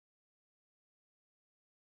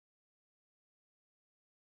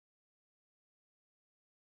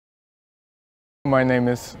My name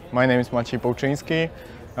is Maciej Połczyński.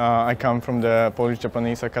 I come from the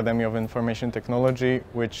Polish-Japanese Academy of Information Technology,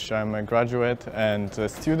 which I'm a graduate and a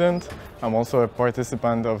student. I'm also a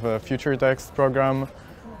participant of a Future Text program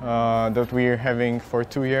that we're having for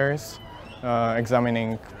 2 years,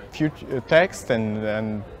 examining text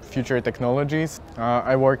and future technologies.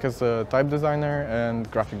 I work as a type designer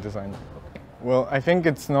and graphic designer. Well, I think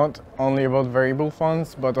it's not only about variable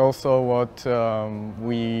fonts, but also what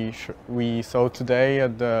we saw today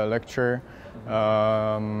at the lecture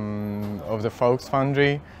of the Folks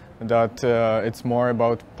Foundry, that it's more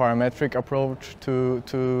about parametric approach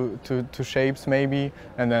to shapes maybe,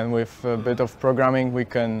 and then with a bit of programming we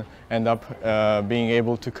can end up being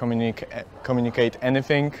able to communicate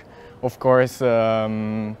anything. Of course,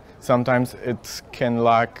 sometimes it can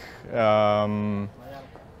lack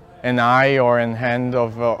an eye or an hand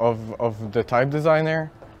of the type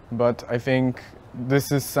designer, but I think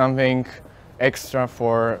this is something extra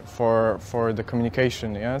for the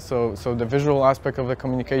communication. Yeah, so the visual aspect of the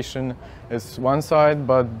communication is one side,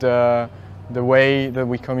 but the way that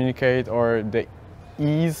we communicate or the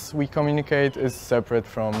ease we communicate is separate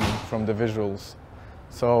from the visuals.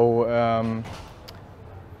 So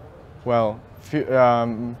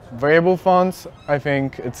variable fonts, I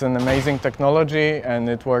think it's an amazing technology and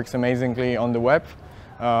it works amazingly on the web.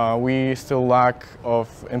 We still lack of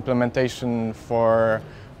implementation for,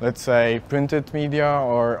 let's say, printed media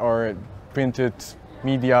or printed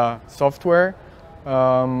media software,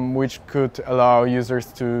 which could allow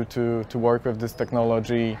users to work with this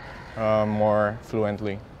technology more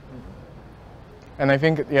fluently. And I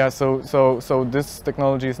think, yeah, so this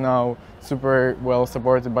technology is now super well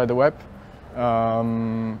supported by the web.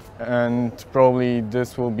 And probably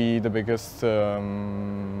this will be the biggest,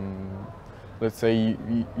 let's say,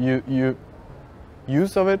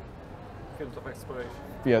 use of it. Field of exploration.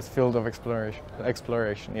 Yes, field of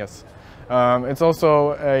exploration. Yes, it's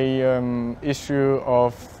also a issue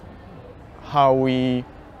of how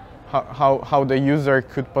the user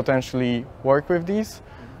could potentially work with these.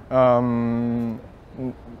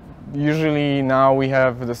 Usually now we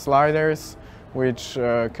have the sliders, which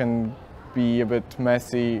can be a bit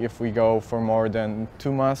messy if we go for more than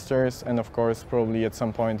 2 masters, and of course probably at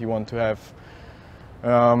some point you want to have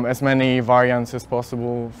as many variants as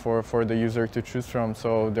possible for the user to choose from.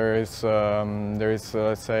 So there is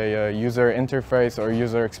let's say a user interface or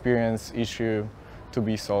user experience issue to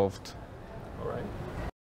be solved. All right.